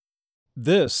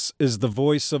This is the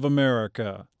voice of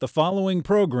America. The following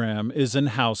program is in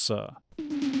Hausa.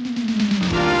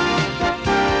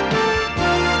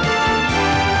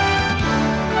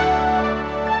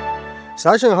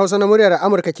 Sashen Hausa na muryar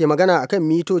Amurka ke magana a kan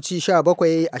mitoci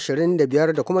 17,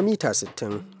 25 da kuma mita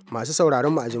 60. Masu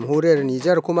sauraron mu a jamhuriyar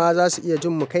Nijar kuma za su iya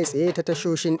jin mu kai tsaye ta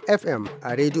tashoshin FM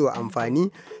a rediyo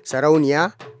amfani,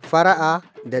 sarauniya, fara'a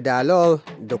da dalol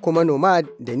da kuma nomad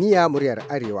da niya muryar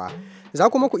Arewa. Za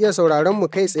kuma ku iya sauraron mu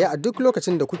kai tsaye a duk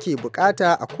lokacin da kuke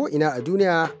bukata a ko'ina a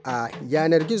duniya a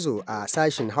yanar gizo a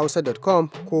sashen hausa.com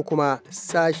ko kuma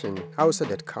sashen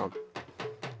hausa.com.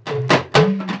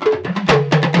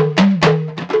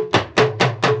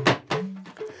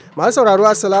 Masu sauraro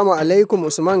Assalamu alaikum,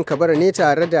 Usman Kabara ne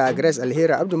tare da Grace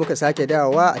Alheri Abdu muka sake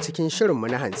dawowa a cikin shirinmu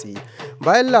na hantsi.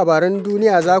 Bayan labaran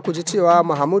duniya za ku ji cewa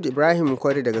Mahmud Ibrahim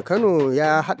Kwari daga Kano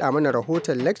ya haɗa mana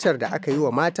rahoton lecture da aka yi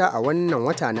wa mata a wannan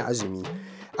wata na azumi.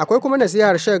 Akwai kuma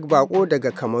nasihar Sheikh Bako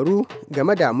daga Kamaru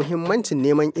game da muhimmancin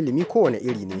neman ilimi kowane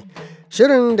iri ne.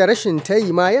 Shirin da rashin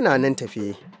tayi ma yana nan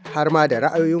tafe, har ma da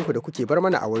ra'ayoyinku da kuke bar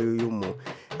mana a wayoyinmu.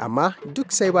 Amma duk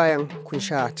sai bayan kun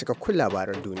sha cikakkun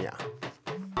labaran duniya.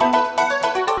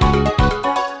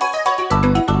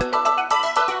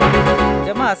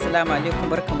 Jama'a assalamu alaikum,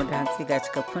 barkamu da hantsi ga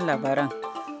cikakkun labaran.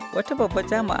 Wata babbar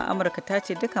jami'a Amurka ta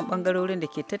ce dukkan bangarorin da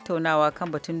ke tattaunawa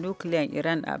kan batun nukiliyan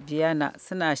Iran a Vienna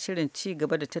suna shirin ci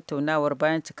gaba da tattaunawar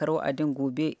bayan cikar wa'adin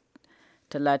gobe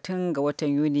 30 ga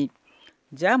watan Yuni.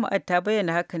 Jami'ar ta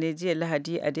bayyana haka ne jiya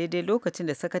Lahadi a daidai lokacin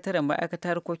da sakataren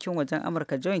ma'aikatar harkokin wajen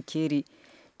Amurka John Kerry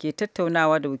ke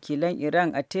tattaunawa da wakilan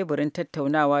Iran a teburin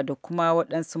tattaunawa da kuma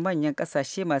waɗansu manyan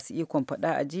ƙasashe masu ikon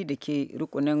faɗa a ji da ke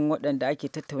rukunin waɗanda ake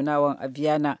tattaunawa a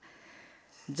Vienna.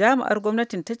 Jami'ar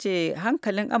gwamnatin ta ce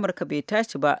hankalin Amurka bai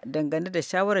tashi ba dangane da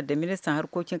shawarar da ministan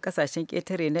harkokin ƙasashen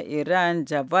ƙetare na Iran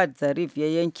Javad Zarif ya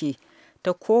yanke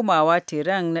ta komawa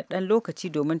Tehran na ɗan lokaci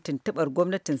domin tuntuɓar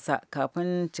gwamnatinsa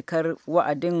kafin cikar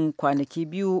wa'adin kwanaki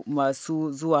biyu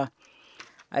masu zuwa.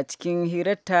 A cikin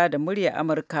hirarta da murya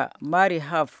Amurka, Mary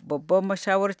Harf, babban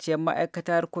mashawarciyar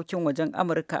ma'aikatar harkokin wajen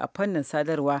Amurka a fannin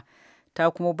sadarwa, ta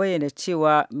kuma bayyana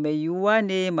cewa mai yiwuwa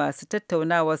ne masu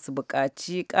tattaunawa su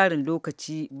buƙaci ƙarin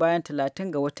lokaci bayan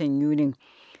 30 ga watan Yunin.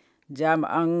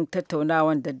 Jami'an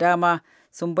tattaunawan da dama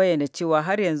sun bayyana cewa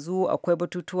har yanzu akwai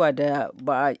batutuwa da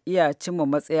ba a iya cimma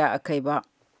matsaya a kai ba.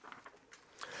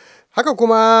 Haka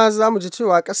kuma za mu ji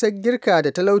cewa ƙasar Girka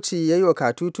da talauci ya yi wa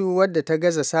katutu wadda ta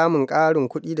gaza samun ƙarin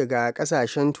kuɗi daga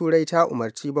ƙasashen Turai ta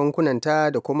umarci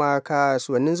bankunanta da kuma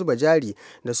kasuwannin zuba jari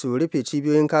da su rufe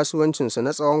cibiyoyin kasuwancinsu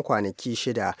na tsawon kwanaki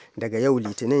 6 daga yau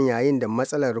Litinin, yayin da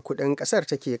matsalar kuɗin ƙasar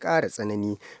take ƙara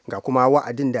tsanani ga kuma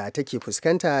wa'adin da take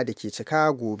fuskanta da ke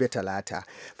cika gobe Talata.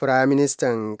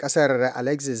 Firaministan ƙasar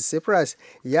Alexis Tsipras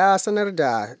ya sanar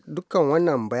da dukkan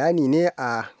wannan bayani ne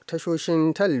a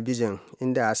tashoshin talabijin,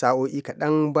 inda sa'o'i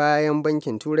kaɗan bayan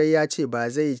bankin turai ya ce ba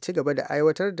zai ci gaba da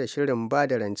aiwatar da shirin ba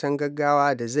da rancen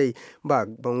gaggawa da zai ba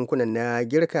bankunan na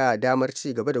Girka damar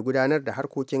ci gaba da gudanar da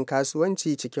harkokin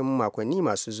kasuwanci cikin makonni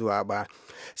masu zuwa ba.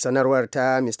 Sanarwar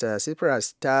ta Mr.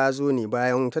 Tsipras ta zo ne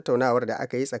bayan tattaunawar da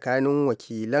aka yi tsakanin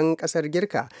wakilan ƙasar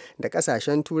Girka da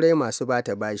ƙasashen turai masu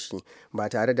bata bashi ba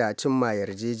tare da cimma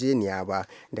yarjejeniya ba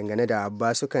dangane da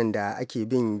basukan da ake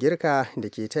bin Girka da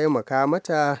ke taimaka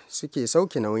mata suke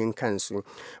sauke nauyin kansu.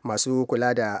 Masu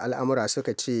kula da al'amura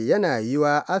suka ce yana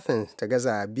yiwa Athens ta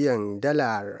gaza biyan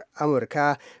dalar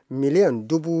Amurka miliyan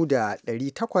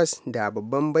 800 da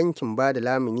babban bankin ba da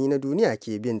lamuni na duniya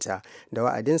ke binta da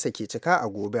wa'adinsa ke cika a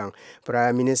goben.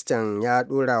 Firaministan ya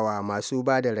ɗora wa masu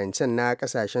ba da rancen na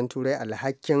ƙasashen turai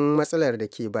alhakin matsalar da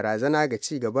ke barazana ga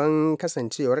ci gaban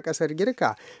kasancewar ƙasar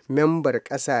Girka membar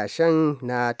ƙasashen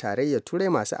na tarayyar turai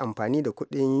masu amfani da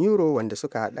kuɗin euro wanda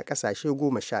suka haɗa ƙasashe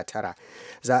 19.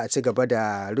 Za a ci gaba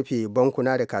da rufe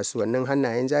bankuna da kasuwannin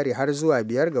hannayen jari har zuwa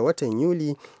 5 ga watan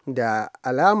Yuli, da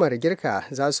alamar Girka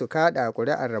za su kada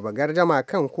kuri'ar raba gardama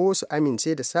kan ko su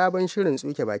amince da sabon shirin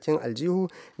tsuke bakin aljihu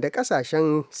da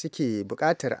kasashen suke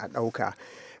bukatar a ɗauka.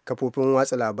 Kafofin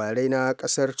watsa labarai na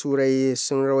kasar turai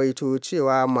sun rawaito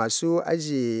cewa masu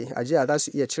ajiya za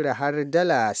su iya cire har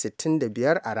dala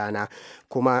 65 a rana,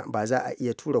 kuma ba za a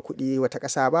iya tura kuɗi wata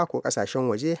ƙasa ba ko ƙasashen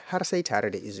waje har sai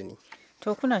tare da izini.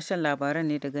 To kuna shan labaran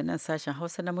ne daga nan sashen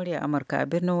Hausa na murya Amurka a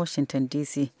birnin Washington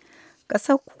DC.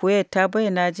 Ƙasar Kuwait ta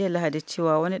bayyana jiya Lahadi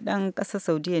cewa wani ɗan ƙasar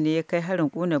Saudiya ne ya kai harin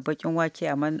ƙunar baƙin wake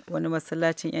a wani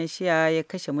masallacin 'yan Shi'a ya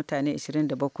kashe mutane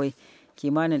 27,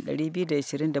 kimanin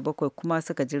 227 kuma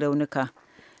suka ji raunuka.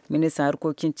 Ministan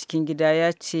harkokin cikin gida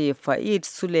ya ce Fa'id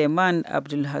Suleiman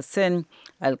Abdulhassan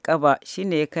Alkaba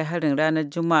shine ya kai harin ranar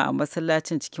Juma'a a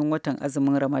masallacin cikin watan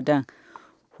azumin Ramadan.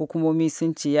 hukumomi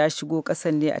sun ce ya shigo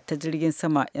ƙasar ne a ta jirgin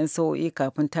sama 'yan sa'o'i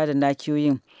kafin tada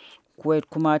nakiyoyin. Kuwait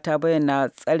kuma ta bayyana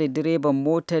tsare direban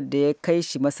motar da ya kai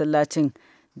shi masallacin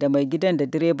da mai gidan da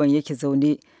direban yake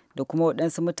zaune da kuma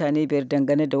waɗansu mutane 5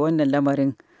 dangane da wannan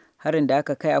lamarin. Harin da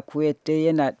aka kai a Kuwait dai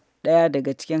yana ɗaya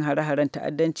daga cikin hare-haren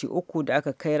ta'addanci 3 da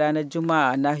aka kai ranar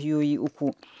Juma'a a nahiyoyi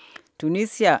 3.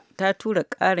 Tunisia ta tura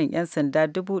ƙarin 'yan sanda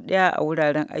 1,000 a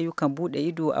wuraren ayyukan buɗe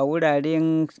ido a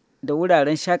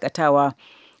wuraren shakatawa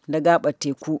na gaɓar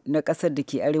teku na ƙasar da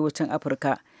ke arewacin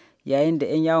Afirka, yayin da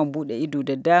 'yan yawon buɗe ido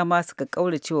da dama suka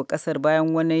ƙaurace wa ƙasar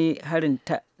bayan wani harin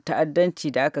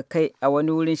ta'addanci da aka kai a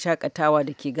wani wurin shakatawa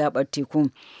da ke gaɓar tekun.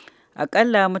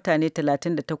 Aƙalla mutane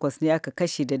 38 ne aka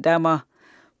kashe da dama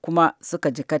kuma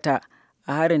suka jikata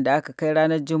a harin da aka kai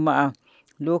ranar Juma'a,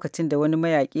 lokacin da wani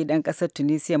mayaƙi ɗan ƙasar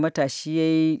Tunisia matashi ya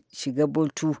yi shiga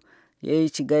bultu, ya yi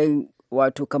shiga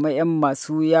wato kamar 'yan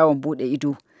masu yawon buɗe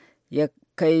ido, ya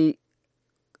kai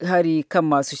hari kan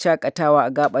masu shakatawa a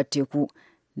gaɓar teku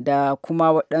da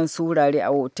kuma waɗansu wurare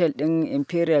a otel ɗin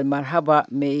Imperial Marhaba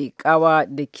mai ƙawa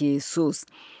da ke Sos.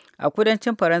 A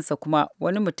kudancin Faransa kuma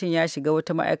wani mutum ya shiga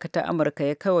wata ma'aikatar Amurka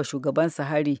ya kai wa shugabansa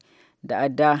hari da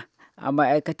adda a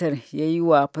ma'aikatar, ya yi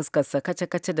wa fuskarsa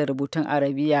kace-kace da rubutun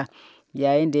Arabiya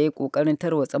yayin da ya yi ƙoƙarin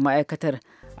tarwatsa ma'aikatar.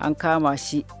 An kama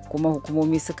shi kuma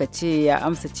hukumomi suka ce ya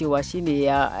amsa cewa shine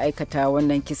ya aikata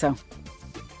wannan kisan.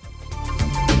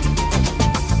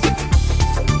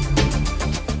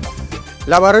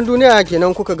 Labaran duniya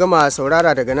kenan kuka gama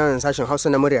saurara daga nan sashen Hausa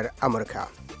na muryar Amurka.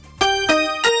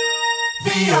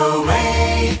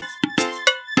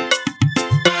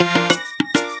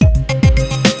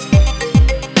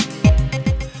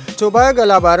 To baya ga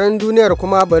labaran duniyar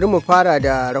kuma bari mu fara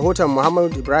da rahoton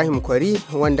Muhammad Ibrahim Kwari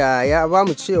wanda ya ba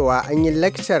mu cewa an yi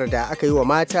lakcar da aka yi wa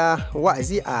mata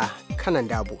wa'azi a Kanan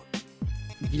Dabo.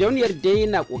 Gidauniyar dai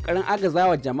na ƙoƙarin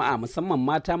agazawa jama'a musamman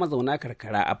mata mazauna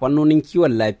karkara a fannonin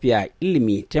kiwon lafiya,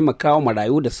 ilimi, taimakawa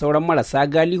marayu da sauran marasa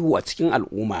galihu a cikin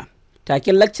al'umma.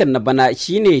 Taken lakcar na bana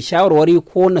shine shawarwari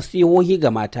ko nasihohi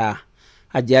ga mata.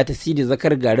 Hajiya ta Sidi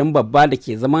Zakar garin babba da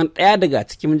ke zaman ɗaya daga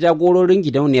cikin jagororin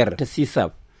gidauniyar ta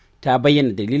CSAP ta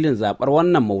bayyana dalilin zaɓar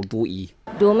wannan maudu'i.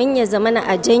 Domin ya zamana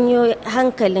a janyo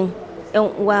hankalin 'yan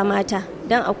uwa mata,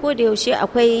 don a koda yaushe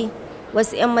akwai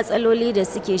wasu 'yan matsaloli da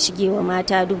suke shigewa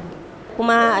mata duhu,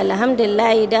 kuma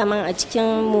alhamdulillahi daman a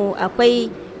cikin mu akwai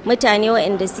mutane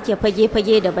waɗanda suke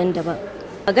fage-fage daban-daban.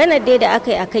 Maganar dai da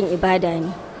aka yi akan ibada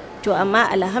ne, to amma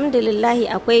alhamdulillahi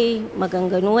akwai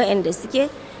maganganu waɗanda suke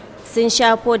sun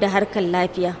shafo da harkar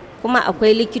lafiya, kuma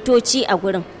akwai likitoci a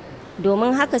gurin,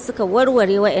 domin haka suka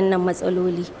warware waɗannan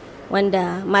matsaloli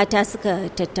wanda mata suka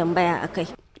tattambaya a kai.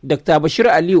 Dr. Bashir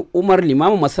Aliyu Umar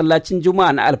limamin masallacin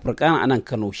Juma'a na Alfurkan a nan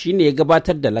Kano shine ya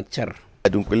gabatar da lakcar. A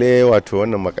dunkule wato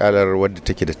wannan makalar wadda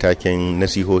take da taken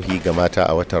nasihohi ga mata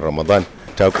a watan Ramadan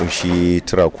ta kunshi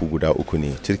turaku guda 3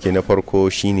 ne. Turke na farko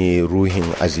shine ruhin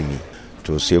azumi.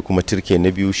 To sai kuma turke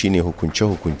na biyu shine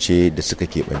hukunce-hukunce da suka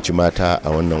keɓanci mata a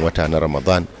wannan wata na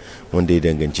Ramadan, wanda ya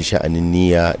danganci sha'anin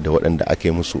niyya da waɗanda aka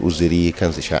yi musu uzuri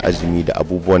kansu sha azumi da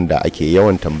abubuwan da ake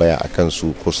yawan tambaya a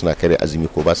kansu ko suna karya azumi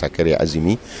ko ba sa karya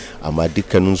azumi, amma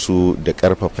dukkaninsu da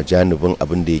ƙarfafa janibin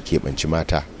abin da ya keɓanci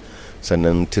mata.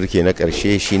 Sannan turke na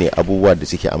ƙarshe shine abubuwa da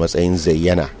suke a matsayin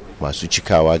zayyana masu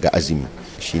cikawa ga azumi,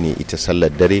 shine ita sallar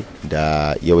dare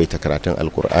da yawaita karatun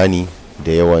alkur'ani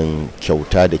da yawan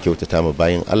kyauta da kyautata ma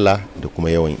bayan Allah da kuma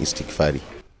yawan istighfari.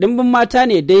 Dimbin mata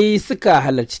ne dai suka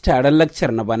halarci taron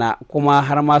lakcar na bana, kuma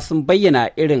har ma sun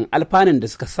bayyana irin alfanun da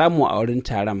suka samu a wurin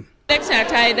taron. Lakcar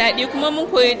ta yi daɗi kuma mun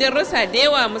koyi darussa da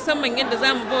yawa, musamman yadda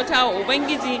za mu bauta wa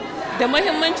Ubangiji da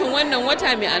mahimmancin wannan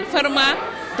wata mai alfarma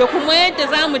da kuma yadda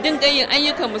za mu dinga yin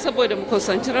ayyukanmu saboda mu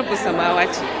kusanci Rabbu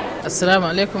Samawati. Assalamu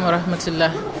alaikum wa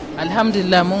rahmatullah.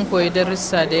 Alhamdulillah mun koyi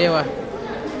darussa da yawa.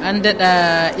 An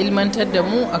daɗa ilmantar da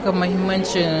mu akan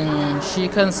mahimmancin shi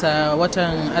kansa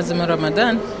watan azumin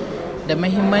Ramadan da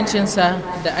mahimmancinsa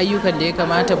da ayyukan da ya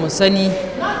kamata mu sani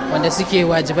wanda suke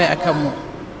wajibai a kanmu,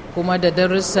 kuma da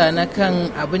darussa na kan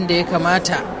abin da ya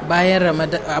kamata bayan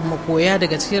Ramadan mu koya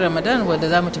daga cikin Ramadan wanda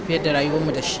za mu tafiyar da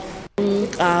rayuwarmu da shi. Mun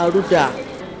ƙaru da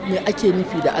me ake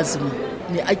nufi da azumi,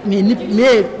 me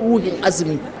ruhin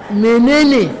azumi,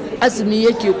 menene azumi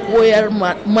yake koyar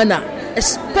mana,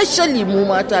 especially mu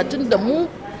mata, tunda mu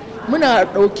muna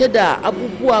dauke da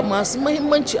abubuwa masu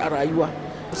mahimmanci a rayuwa.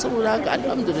 Saboda haka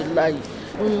alhamdulillah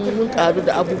mun karu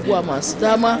da abubuwa masu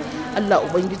dama. Allah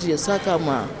ubangiji ya saka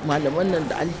ma malaman nan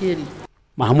da alheri.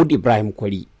 Mahmud Ibrahim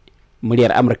Kwari,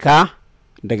 muryar Amurka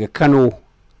daga Kano,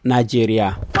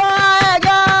 Najeriya.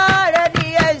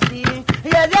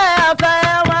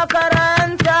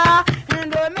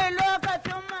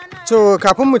 To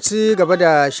kafin mu ci gaba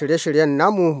da shirye-shiryen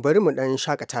namu bari mu ɗan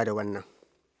shakata da wannan.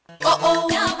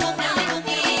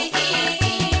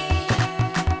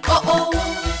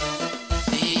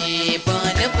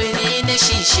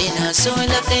 Na so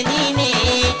lakani ne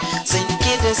zan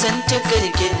ki da zan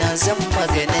takarki na zan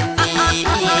maganan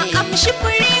ne amshi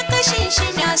fure kashin shi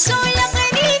na so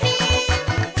lakani ne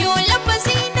yo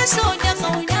lafazi na so da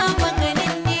kauna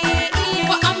maganan ne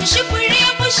ko amshi fure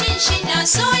kushin shi na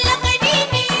so lakani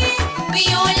ne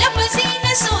yo lafazi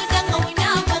na so da kauna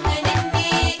maganan ne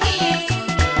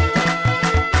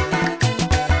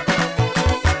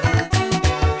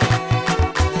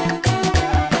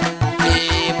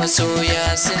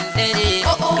masoya sun dare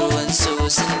ruwan so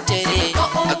sun tare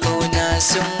a kauna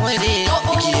sun ware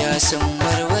giya sun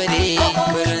warware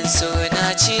wurin so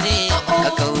na cire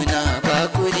a kauna ba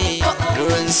kure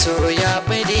ruwan so ya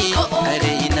bare a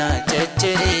raina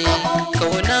tattare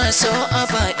kauna so a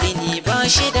baɗini ba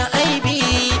shi da aibi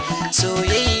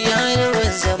soyayya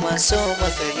ruwan zama so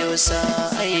maka yau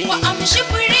sa'ai wa amshi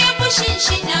fure bushin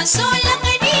shi na so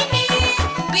lakani ne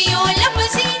biyo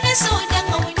lafazi na so da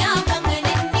kauna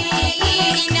maganin ne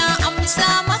ina amsa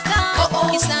maka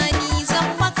isa ni zan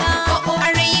maka a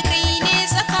rai kai ne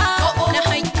saka na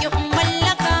haƙƙin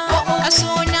mallaka a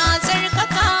so na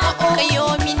zarkaka ka yo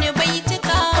mini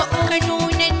baituka ka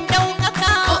nunan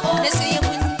ɗaukaka na sai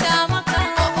kunta maka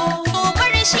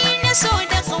gobar shi na so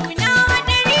da kauna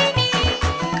hadari ne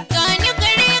gani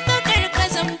gare ka karka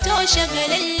zamto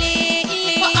shagalalle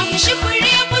ba amshi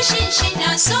fure bushin shi na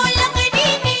so lakani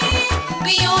ne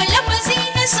biyo lafazi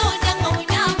na so da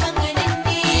kauna maganin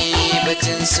ne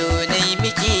batun so na yi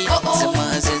miki zama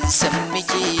zan san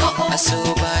miki a so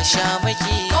ba sha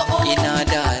maki ina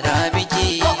da miki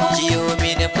kiyo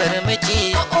mini farmaki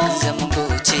zan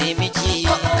bauce miki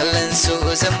kallon so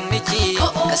zan miki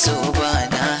a so ba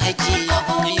na haki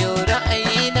yau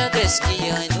ra'ayi na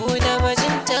gaskiya nuna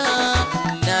bajinta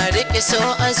na riƙe so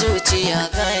a zuciya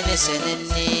gane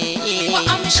sananne wa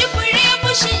amshi fure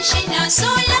bushin shi na so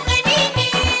lakani ne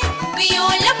biyo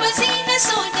lafazi na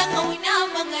so da kauna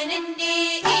maganin ne.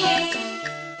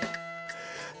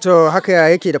 To haka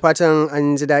yake da fatan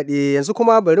an ji daɗi yanzu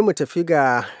kuma bari mu tafi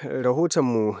ga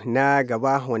rahotonmu na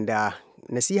gaba wanda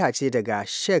nasiha ce daga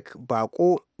Sheikh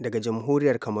Bako daga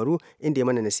Jamhuriyar Kamaru inda ya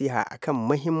mana nasiha akan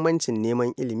mahimmancin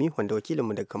neman ilimi wanda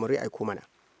wakilinmu daga Kamaru ya aiko mana.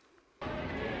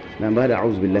 نعم بعد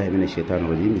أعوذ بالله من الشيطان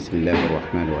الرجيم بسم الله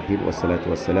الرحمن الرحيم والصلاة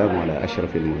والسلام على أشرف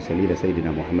المرسلين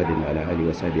سيدنا محمد وعلى آله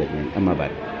وصحبه أجمعين أما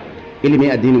بعد ilimi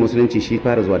addinin musulunci shi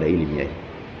fara zuwa da ilimi yayi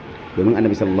domin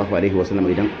annabi sallallahu alaihi wasallam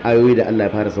idan ayoyi da Allah ya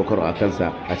fara saukarwa a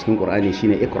kansa a cikin Qur'ani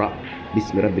shine Iqra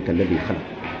bismi rabbikal ladhi khalaq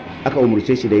aka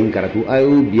umurce shi da yin karatu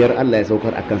ayoyi biyar Allah ya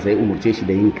saukar a kansa ya umurce shi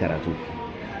da yin karatu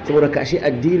saboda kashi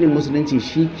addinin musulunci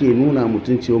shi ke nuna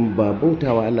mutum cewa ba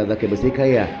bautawa Allah zaka ba sai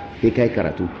kai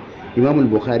karatu Imam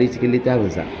al-Bukhari cikin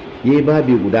littafinsa yayi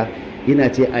babi guda yana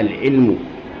ce al-ilmu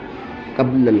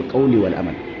qabla al-qawli wal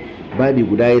amal babi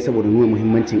guda yayi saboda nuna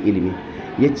muhimmancin ilimi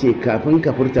yace kafin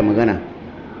ka furta magana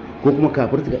ko kuma ka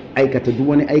furta aikata duk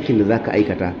wani aikin da zaka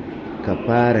aikata ka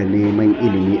fara neman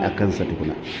ilimi a kansa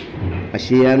tukuna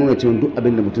ashe ya nuna cewa duk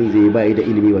abin da mutum zai yi ba yi da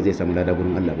ilimi ba zai samu lada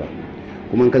gurin Allah ba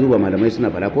kuma in ka duba malamai suna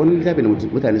fara ko wani littafi da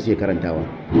mutane suke karantawa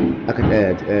aka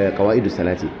qawaidus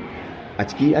salati a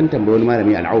ciki an tambaye wani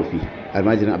malami al-Aufi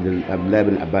almajirin Abdullahi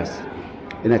bin Abbas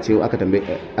ina cewa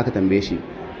aka tambaye shi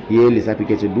yayin lissafi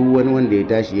ke ce duk wani wanda ya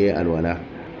tashi yayin alwala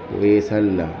ko yayin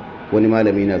sallah wani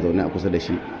malami na zaune a kusa da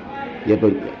shi da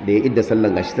ya idda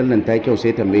sallan gashi sallan ta kyau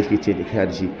sai tambaye shi ce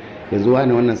da shi yanzu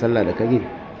wani wannan sallah da kage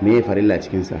me ya farilla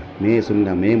cikin sa me ya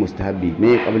sunna me ya mustahabbi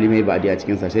me ya qabli me ya ba'di a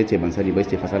cikin sa sai ce ban sani ba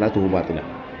sai fa salatuhu batila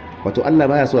wato Allah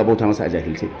baya so a bauta masa a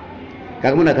jahilce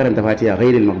kaga muna karanta Fatiha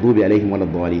ghairil maghdubi alaihim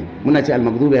waladdallin muna ce al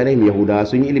maghdubi alaihim yahuda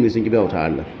sun yi ilimi sun ki bauta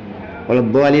Allah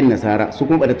waladdallin nasara su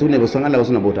kuma badatu ne ba san Allah ba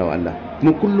suna bautawa Allah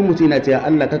kuma kullum mutum yana cewa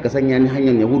Allah kaka sanya ni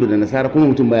hanyar yahudu da nasara kuma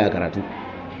mutum baya karatu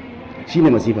shine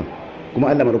masifa kuma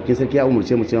Allah madaukakin sarki ya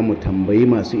umurce mu cewa mu tambayi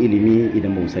masu ilimi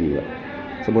idan ba mu sani ba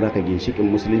saboda haka ginshikin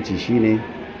musulunci shine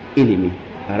ilimi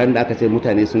a ran da aka ce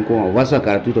mutane sun koma ba su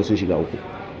karatu to sun shiga uku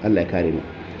Allah ya kare mu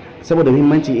saboda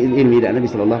muhimmancin ilimi da Annabi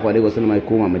sallallahu alaihi wasallam ya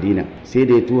koma Madina sai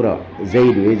da ya tura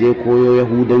Zaidu ya je koyo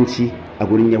yahudanci a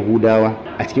gurin Yahudawa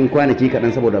a cikin kwanaki kaɗan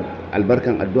saboda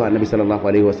albarkan addu'a Annabi sallallahu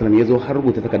alaihi wasallam ya zo har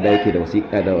rubuta takarda yake da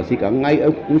wasiƙa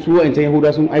an su wa'ancan Yahuda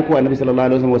sun aiko Annabi sallallahu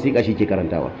alaihi wasallam wasiƙa shi ke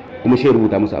karantawa kuma shi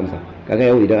rubuta musu amsa kaga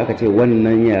yau idan aka ce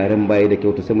wannan yaren baya da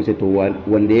kyau to sai mu ce to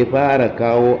wanda ya fara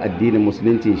kawo addinin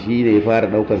musulunci shi ne ya fara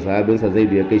daukar sahabinsa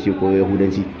Zaidu ya kai shi koyo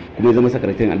yahudanci kuma ya zama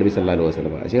sakataren Annabi sallallahu alaihi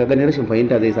wasallam a shi kaga rashin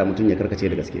fahimta zai sa mutum ya karkace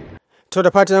da gaske. To da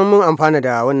fatan mun amfana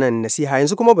da wannan nasiha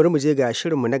yanzu kuma bari mu je ga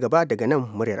shirinmu na gaba daga nan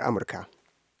muryar Amurka.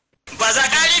 Baza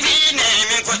ƙarfi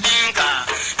nemi kuɗinka,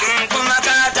 in kuma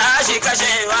ka tashi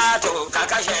kashe wato ka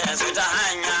kashe su ta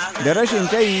hanya. Da rashin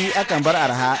tayi akan bar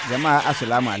arha. Jama'a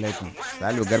assalamu alaikum.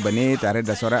 Salu Garba ne tare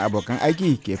da sauran abokan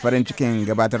aiki ke farin cikin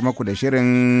gabatar muku da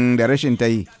shirin da rashin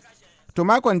tayi. To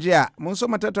makon jiya mun so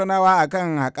mu tattaunawa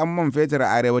akan haƙan man fetur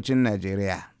a arewacin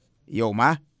Najeriya. Yau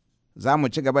ma za mu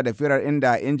ci gaba da firar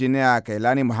inda injiniya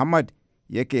Kailani Muhammad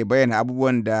yake bayyana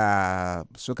abubuwan da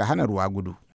suka hana ruwa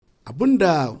gudu. Abin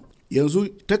da yanzu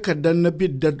takardar na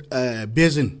bid da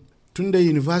basin tun da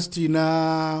university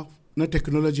na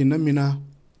technology na Mina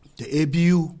da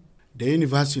ABU da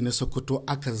university na Sokoto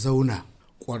aka zauna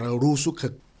ƙwararru suka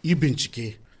yi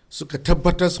bincike suka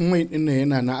tabbatar mai ɗin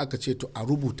yana na aka ce to a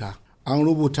rubuta. An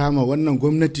rubuta ma wannan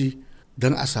gwamnati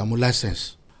don a samu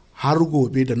license. Har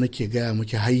gobe da nake gaya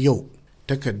muke har yau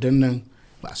takardar nan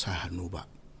ba a sa hannu ba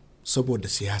saboda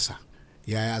siyasa.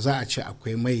 Yaya za a ce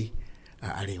akwai mai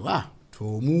a arewa?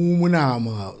 To mu muna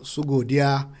ma su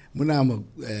godiya, muna ma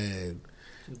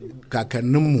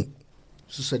kakanninmu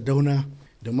su Saddauna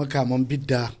da makaman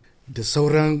bidda da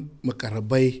sauran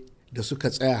makarabai da suka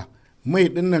tsaya. Mai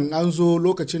dinnan an zo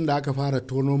lokacin da aka fara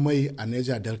tono mai a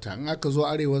Niger Delta, in aka zo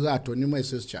arewa za a toni mai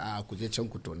sai su ce a kuje can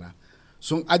ku tona.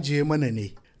 Sun ajiye mana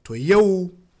ne. To yau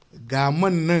ga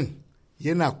man nan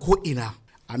yana ko'ina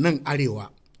a nan arewa.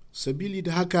 Sabili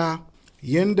da haka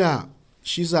yanda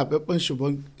shi zaɓaɓɓen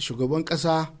shugaban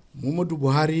ƙasa Muhammadu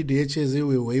Buhari da ya ce zai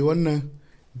waiwayi wannan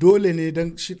dole ne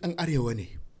don shi ɗan arewa ne.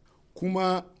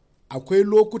 Kuma akwai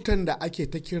lokutan da ake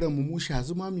ta kiran mu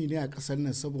shazumami ne a ƙasar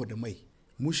nan saboda mai.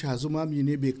 Mu shazumami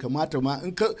ne bai kamata ma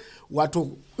in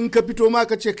ka fito ma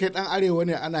ka ce kai ɗan arewa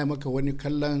ne ana maka wani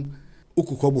kallon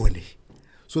uku kwabo ne.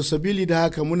 So sabili da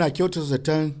haka muna kyautar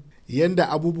zaton yanda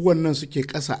abubuwan nan suke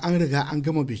ƙasa an riga an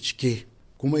gama bincike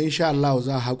kuma insha Allah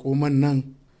za a haƙo man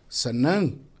nan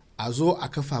sannan a zo a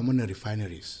kafa mana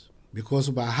refineries because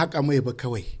ba haƙa mai ba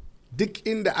kawai duk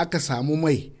inda aka samu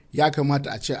mai ya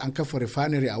kamata a ce an kafa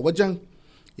refinery a wajen.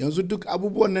 Yanzu duk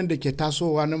abubuwan nan da ke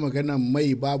tasowa na maganan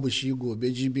mai babu shi gobe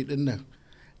jibi din nan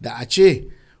da a ce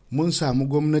mun samu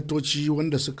gwamnatoci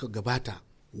wanda suka gabata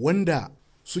wanda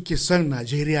suke son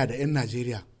Najeriya da 'yan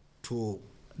Najeriya to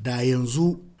da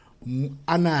yanzu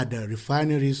ana da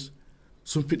refineries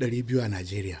sun fi 200 a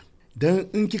Najeriya. Don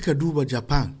in kika duba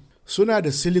Japan suna da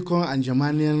silicon and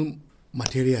germanium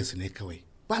materials ne kawai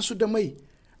ba su da mai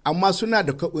amma suna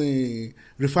da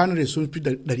refineries sun fi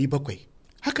 700.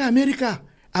 Haka America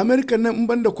nan in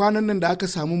banda kwanan nan da aka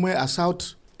samu mai a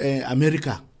South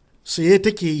America saye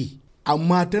take yi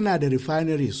amma tana da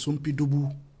refineries sun fi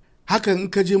 1000. Haka in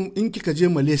kika je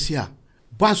Malaysia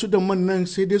ba su da man nan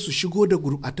sai dai su shigo da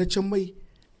gurbataccen mai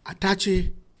a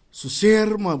tace su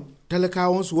sayar ma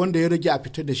talakawansu wanda ya rage a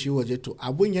fitar da shi waje. To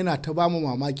abun yana ta bamu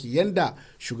mamaki yanda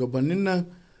shugabannin nan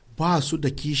ba su da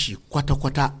kishi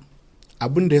kwata-kwata.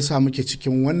 Abin da ya sa muke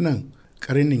cikin wannan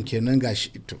karinin kenan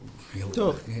gashi.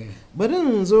 To bari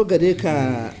in zo gare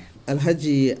ka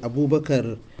Alhaji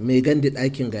Abubakar mai gandi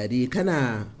ɗakin gari,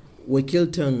 kana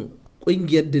wakiltan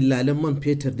ƙungiyar dillalan man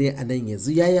fetur ne a nan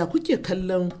yanzu. Yaya kuke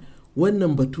kallon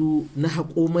wannan batu na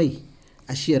haƙo mai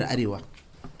a shiyar arewa?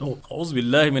 A'udhu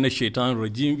billahi minash shaitanir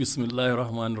rajim, bismillahir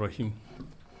rahmanir rahim.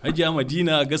 Hajiya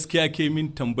Madina gaskiya ke min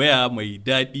tambaya mai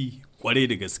daɗi kwarai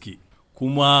da gaske,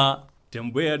 kuma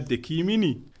tambayar da ki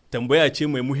mini tambaya ce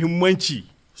mai muhimmanci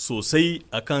sosai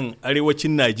akan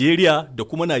arewacin Najeriya da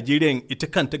kuma Najeriyan ita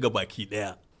kanta gabaki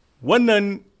ɗaya.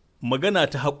 Wannan magana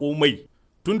ta haƙo mai,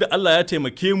 tunda Allah ya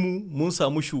taimake mu mun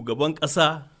samu shugaban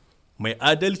ƙasa mai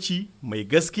adalci mai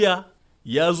gaskiya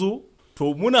ya zo,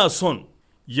 to muna son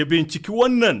ya binciki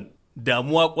wannan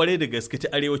damuwa kwarai da gaske ta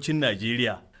arewacin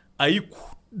Najeriya, a yi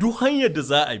duk hanyar da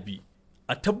za a bi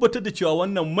a tabbatar da cewa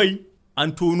wannan mai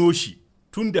an tono shi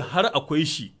tunda har akwai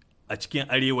shi a cikin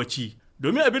arewaci.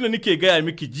 Domin abin da nake gaya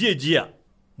miki jiya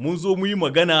mun zo mu yi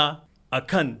magana a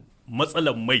kan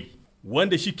matsalar mai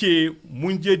wanda shike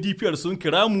mun je DPR sun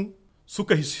kira mu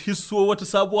suka hisso wata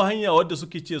sabuwar hanya wadda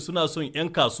suke ce suna son 'yan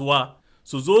kasuwa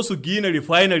su zo su gina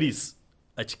refineries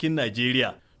a cikin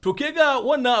Najeriya. To ke ga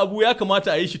wannan abu ya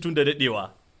kamata a yi shi tun da daɗewa.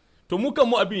 To mu kan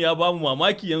mu abin ya bamu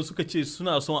mamaki yanzu suka ce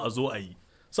suna son a zo a yi.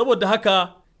 Saboda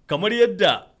haka kamar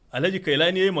yadda Alhaji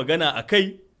Kailani ya yi magana a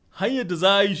kai, hanyar da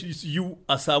za a yi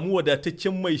a samu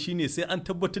wadataccen mai shine sai an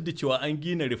tabbatar da cewa an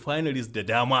gina refineries da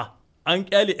dama. An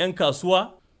kyale 'yan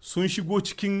kasuwa sun shigo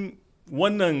cikin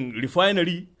wannan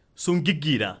refinery sun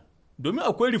giggina. Domin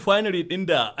akwai refinery ɗin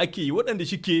da ake yi waɗanda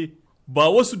shike ba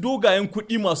wasu dogayen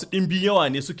kuɗi masu ɗimbin yawa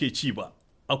ne suke ci ba.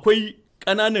 Akwai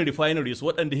ƙananan refineries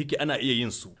waɗanda yake ana iya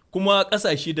yin su. Kuma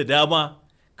ƙasashe da dama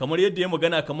kamar yadda ya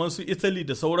magana kamar su Italy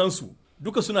da sauransu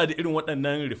duka suna da irin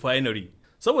waɗannan refinery.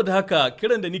 saboda haka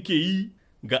kiran da nake yi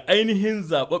ga ainihin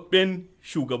zababben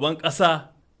shugaban ƙasa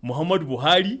Muhammadu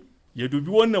Buhari ya dubi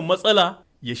wannan matsala,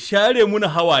 ya share muna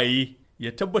hawaye,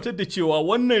 ya tabbatar da cewa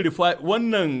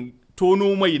wannan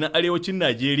tono mai na arewacin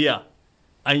Najeriya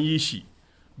an yi shi.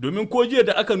 Domin ko jiya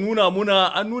da aka nuna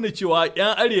muna an nuna cewa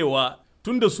 'yan arewa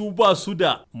tun da su ba su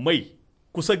da mai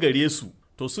kusa gare su,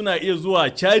 to suna iya zuwa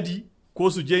Chadi ko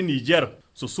su je Nijar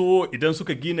su so idan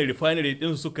suka gina refinery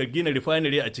din suka gina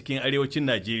refinery a cikin arewacin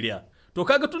Najeriya. To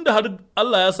kaga tun da har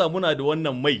Allah ya sa muna da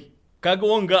wannan mai, kaga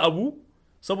wanga abu,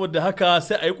 saboda haka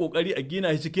sai a yi kokari a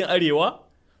gina shi cikin arewa,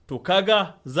 to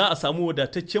kaga za a samu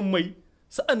wadataccen mai,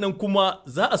 sa'annan kuma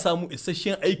za a samu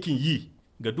isasshen aikin yi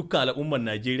ga dukkan al'ummar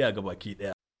Najeriya gabaki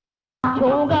daya.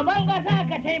 Shugaban kasa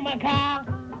ka taimaka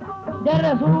dan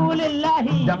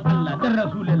Rasulullahi, dan Allah dan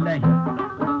Rasulullahi,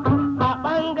 a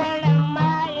bangaren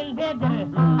mayin fetur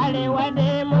arewa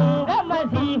ne mun ga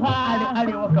masifa,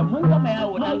 arewa kan mun gama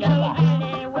yawo dan garba,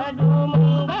 arewa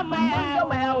mun gama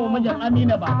yawo mijin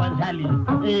Amina baban Sali,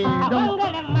 a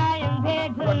bangaren mayin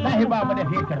fetur wallahi ba mu da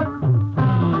fetur,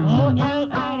 mu yan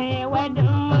arewa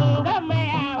mun gama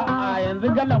yawo, a yanzu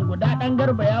galan guda dan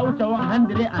garba ya wuce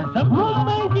 100 an san mun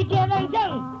bincike nan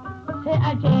can sai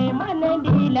a ce mana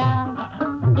dila,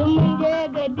 in mun je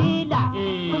ga dila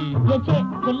ya ce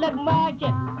black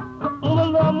market, mun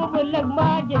zo mu black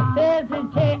market sai su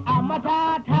ce a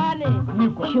matata ne,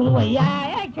 shin waya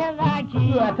yake zaki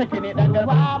ya take ne dan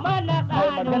garba ba mana tsari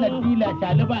magana dila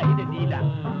tali ba da dila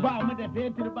ba mu da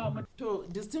fetur ba mu. To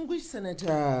distinguished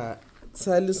senator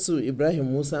Salisu Ibrahim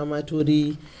Musa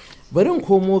Matori, barin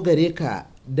komo gare ka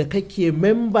da kake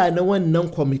memba na wannan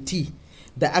kwamiti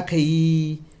da aka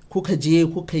yi, kuka je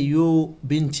kuka yi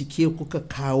bincike kuka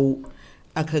kawo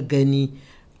aka gani.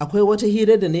 Akwai wata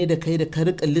hira da ne da kai da ka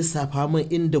rika lissafa min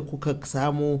inda kuka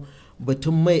samu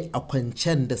batun mai a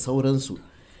kwancen da sauransu.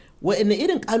 Wa'ina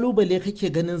irin kalubale kake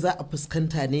ganin za a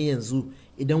fuskanta ne yanzu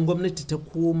idan gwamnati ta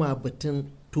koma batun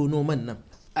tono man nan?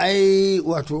 Ai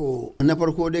wato na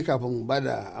farko dai kafin ba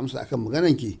da amsa akan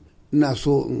maganarki, ina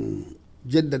so in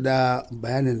jaddada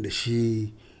bayanin da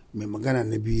shi mai magana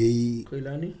na biyu yayi,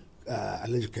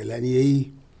 Alhaji Kailani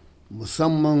yayi,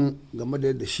 musamman game da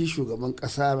yadda shi shugaban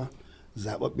kasa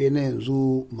zababbe na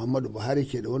yanzu Muhammadu Buhari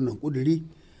ke da wannan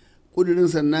kudirin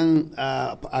sannan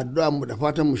addu'a mu da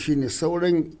fatan mu shine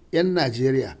sauran 'yan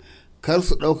Najeriya kar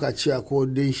su dauka cewa ko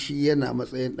dan shi yana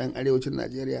matsayin dan arewacin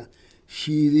Najeriya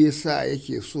shi zai sa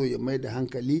yake so ya mai da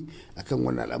hankali akan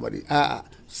wannan al'amari. A'a,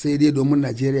 sai dai domin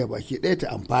Najeriya baki ɗaya ta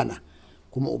amfana,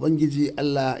 kuma ubangiji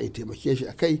Allah ya taimake shi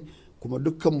akai, kuma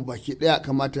dukkan mu baki ɗaya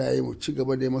kamata ya yi mu ci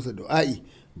gaba da masa du'a'i,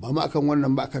 ba ma akan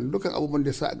wannan ba akan dukkan abubuwan da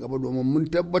ya sa a gaba, domin mun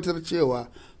tabbatar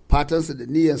cewa fatansa da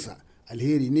niyyarsa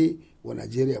alheri ne wa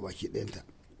Najeriya baki ɗayanta.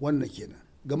 Wannan kenan.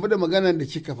 Game da maganar da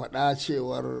kika faɗa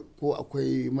cewar ko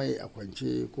akwai mai a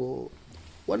kwance ko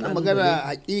wannan magana,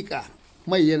 hakika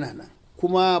mai yana nan,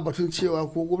 kuma batun cewa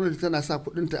ko gwamnati tana sa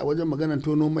kudinta a wajen maganar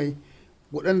tono mai,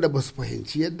 waɗanda ba su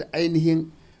fahimci yadda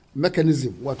ainihin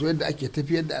mechanism, wato yadda ake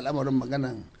tafiyar da al'amarin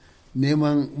maganar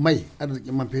neman mai,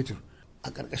 arzikin man fetur a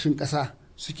ƙarƙashin ƙasa,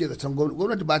 suke zaton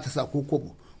gwamnati ba ta sa ko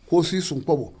kwabo ko sisun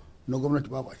kwabo na gwamnati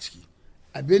babu a ciki.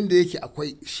 Abin da yake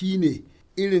akwai shine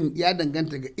irin, ya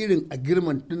danganta ga irin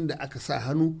agreement ɗin da aka sa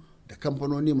hannu da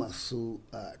kamfanoni masu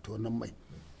tonon mai.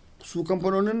 Su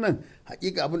kamfanonin nan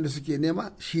hakika abin da suke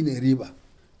nema shine riba.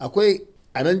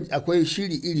 Akwai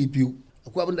shiri iri biyu.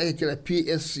 Akwai abin da ake kira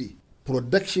PSC,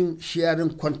 Production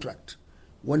Sharing Contract,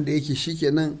 wanda yake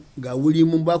shikenan ga wuri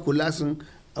mun ba ku lasin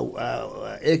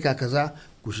eka kaza,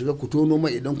 ku shiga ku tono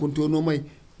mai, idan kun tono mai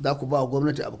za ku ba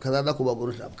gwamnati abu kaza, za ku ba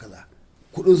gwamnati abu kaza.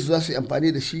 Kudin su za su yi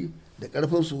amfani da shi da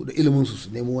karfin su da ilimin su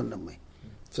nemo wannan mai,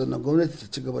 sannan gwamnati ta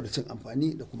ci gaba da cin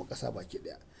amfani da kuma kasa baki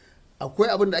daya. Akwai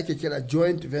abin da ake kira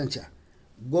joint venture,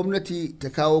 gwamnati ta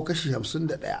kawo kashi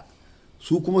 51,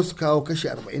 su kuma su kawo kashi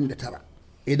 49.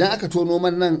 Idan aka tono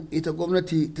man nan, ita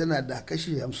gwamnati tana da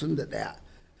kashi 51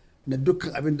 na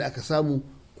dukkan abin da aka samu,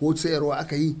 ko sayarwa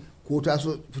aka yi ko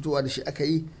taso fitowa da shi aka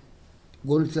yi,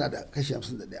 gwamnati tana da kashi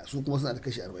 51, su kuma suna da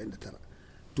kashi 49.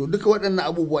 To duka waɗannan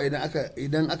abubuwa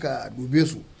idan aka dube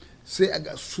su, sai a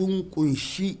ga sun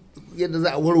kunshi yadda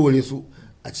za a warware su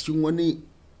a cikin wani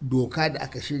doka da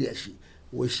aka shirya shi,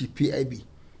 wai shi PIB,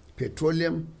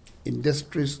 Petroleum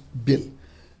Industries Bill.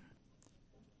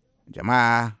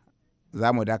 Jama'a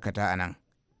za mu dakata a nan.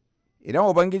 Idan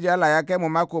Ubangiji Allah ya kai mu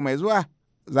mako mai zuwa,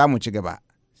 za mu ci gaba,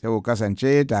 sai ku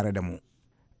kasance tare da mu.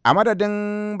 A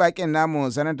madadin bakin namu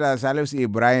sanata Salisu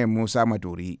Ibrahim Musa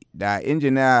Maturi da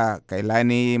injiniya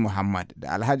Kailani Muhammad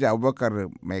da Alhaji Abubakar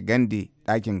Mai Gandi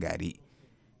ɗakin gari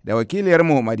da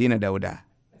wakiliyarmu Madina Dauda,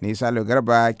 ni Salo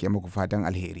Garba ke muku fatan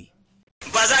alheri.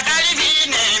 Baza ƙarfi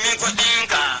ne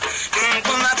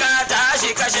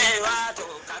tashi kashe wato.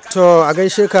 To a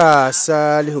gaishe ka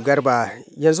Salihu Garba,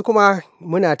 yanzu kuma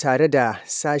muna tare da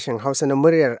sashen Hausa na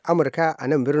muryar Amurka a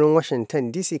nan birnin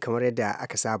Washington DC kamar yadda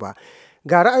aka saba.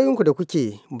 Ga ra'ayoyinku da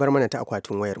kuke bar mana ta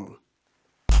akwatin wayarmu.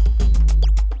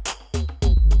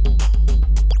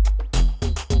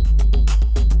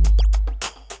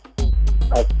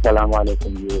 Assalamu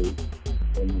alaikum biyoyi.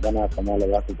 Mai magana kamala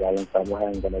za su jalin samu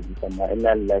hayan gana bisan na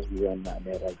ina lillahi wannan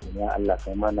da rajin ya Allah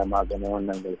kai mana maganin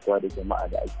wannan gaisuwa da jama'a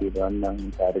da ake da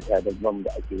wannan tare da bam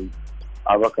da ake yi.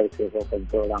 Abakar sai ko ka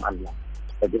doran Allah.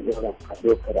 Ka ji doran ka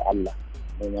dokar Allah.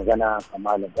 Mai magana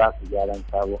kamala za su jalin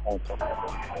samu hayan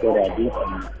da bisan.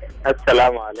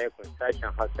 Assalamu alaikum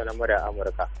sashen Hausa na murar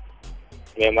Amurka.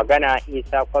 Mai magana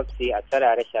Isa Kwafsi a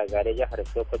Tarare Shagare jihar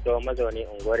Sokoto mazauni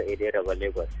unguwar Idera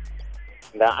Lagos.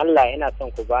 Dan Allah ina son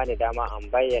ku bani dama an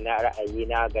bayyana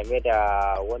ra'ayina game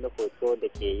da wani hoto da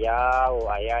ke yawo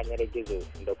a yanar gizo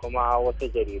da kuma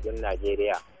wasu jaridun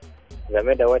Najeriya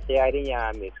game da wata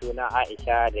yarinya mai suna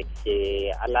Aisha da ke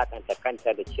alakanta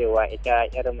kanta da cewa ita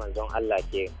 'yar manzon Allah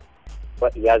ce wa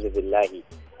iyazu billahi.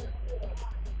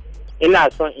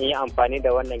 Ina son in yi amfani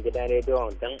da wannan gidan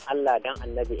rediyon don Allah don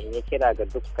annabi in yi kira ga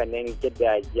dukkanin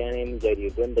gidajen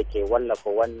jaridun da ke wallafa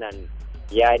wannan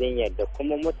yarinyar da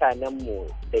kuma mutanenmu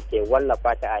da ke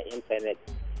wallafa ta a intanet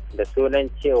da sunan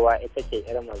cewa ita ce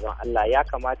irin manzon Allah ya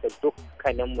kamata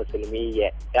dukkanin musulmi ya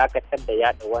dakatar da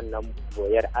yada wannan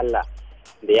boyar Allah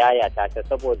da yayata ta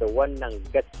saboda wannan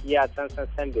gaskiya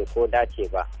san bai ko dace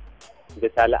ba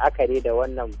bisa la'akari da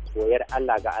wannan boyar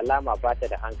Allah ga alama ba ta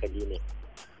da hankali ne.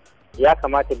 Ya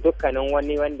kamata dukkanin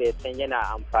wani wanda ya san yana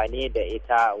amfani da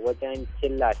ita wajen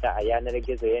cillata a yanar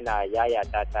gizo yana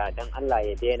yayata ta don Allah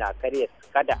ya daina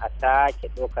kada a sake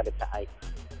ɗaukar ta a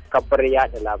kafar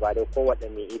yada labarai ko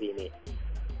waɗanne iri ne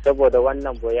saboda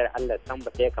wannan boyar Allah san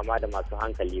ba ta kama da masu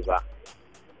hankali ba.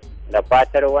 Da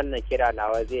fatar wannan kira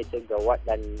nawa zai ci ga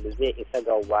waɗanda zai isa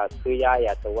ga wasu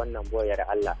yayata wannan boyar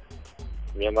Allah.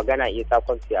 Mai magana Isa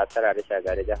Kwamfi a Tarare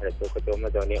Shagari jihar Sokoto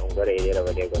mazauni unguwar Idera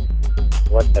Lagos.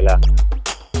 Wassala.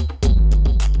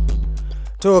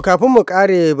 To kafin mu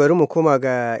kare bari mu koma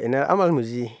ga inar amal mu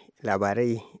ji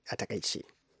labarai a takaice.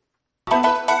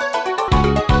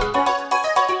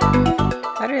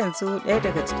 Har yanzu ɗaya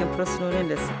daga cikin fursunonin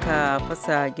da suka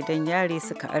fasa gidan yari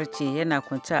suka arce yana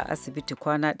kwance a asibiti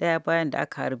kwana ɗaya bayan da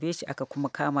aka harbe shi aka kuma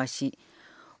kama shi.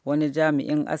 Wani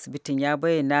jami'in asibitin ya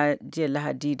bayyana jiya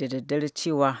Lahadi da daddare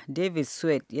cewa David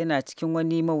Swede yana cikin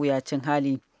wani mawuyacin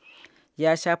hali.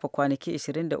 Ya shafa kwanaki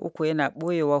 23 yana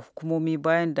ɓoyewa hukumomi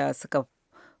bayan da suka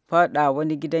fada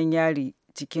wani gidan yari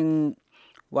cikin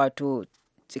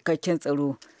cikakken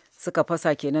tsaro suka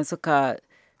fasa kenan suka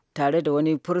tare da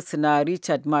wani fursuna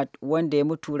Richard Matt wanda ya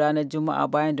mutu ranar Juma'a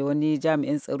bayan da wani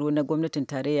jami'in tsaro na gwamnatin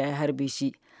tarayya ya harbe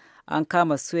shi. An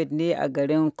kama Swede ne a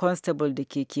garin Constable da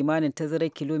ke kimanin tazarar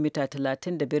kilomita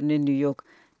 30 da birnin New York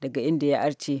daga inda ya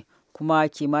arce kuma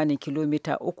kimanin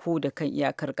kilomita 3 da kan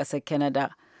iyakar ƙasar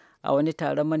Canada. A wani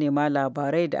taron manema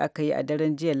labarai da aka yi a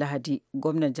daren jiya Lahadi,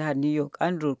 gwamnan jihar New York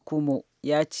Andrew Cuomo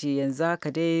ya ce yanzu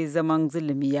haka dai zaman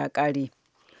zulumi ya ƙare.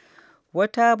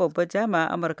 Wata babbar jami'a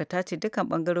Amurka ta ce dukkan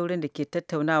bangarorin da ke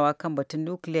tattaunawa kan batun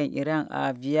nukiliyan Iran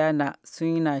a Vienna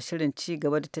suna shirin ci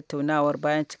gaba da tattaunawar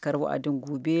bayan cikar wa'adin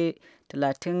gobe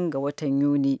 30 ga watan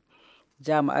Yuni.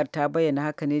 Jami'ar ta bayyana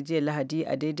haka ne jiya Lahadi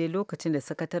a daidai lokacin da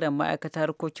sakataren ma'aikatar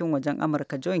harkokin wajen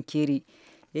Amurka John Kerry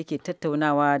yake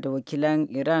tattaunawa da wakilan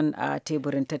Iran a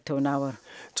teburin tattaunawar.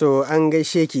 To an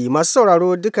gaishe ki masu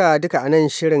sauraro duka a nan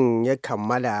shirin ya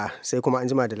kammala sai kuma an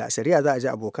jima da la'asariya za a ji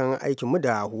abokan aikinmu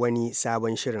da wani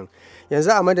sabon shirin.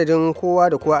 Yanzu a madadin kowa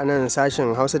da kowa a nan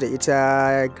sashen Hausa da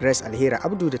ita Grace Alheri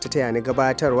Abdu da ta taya ni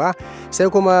gabatarwa sai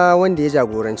kuma wanda ya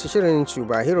jagoranci shirin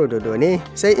Chubahiro Dodone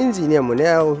sai injiniyan mu na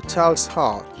yau Charles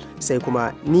Hall. Sai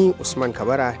kuma ni Usman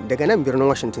Kabara daga nan birnin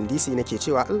Washington DC nake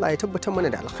cewa Allah ya tabbatar mana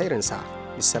da alkhairinsa.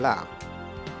 Bisalam.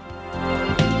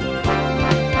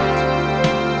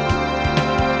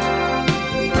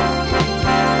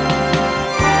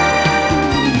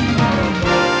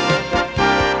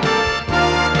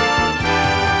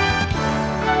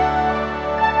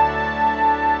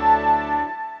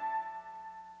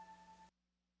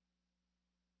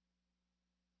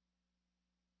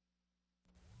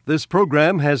 This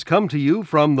program has come to you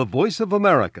from the Voice of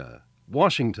America,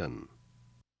 Washington.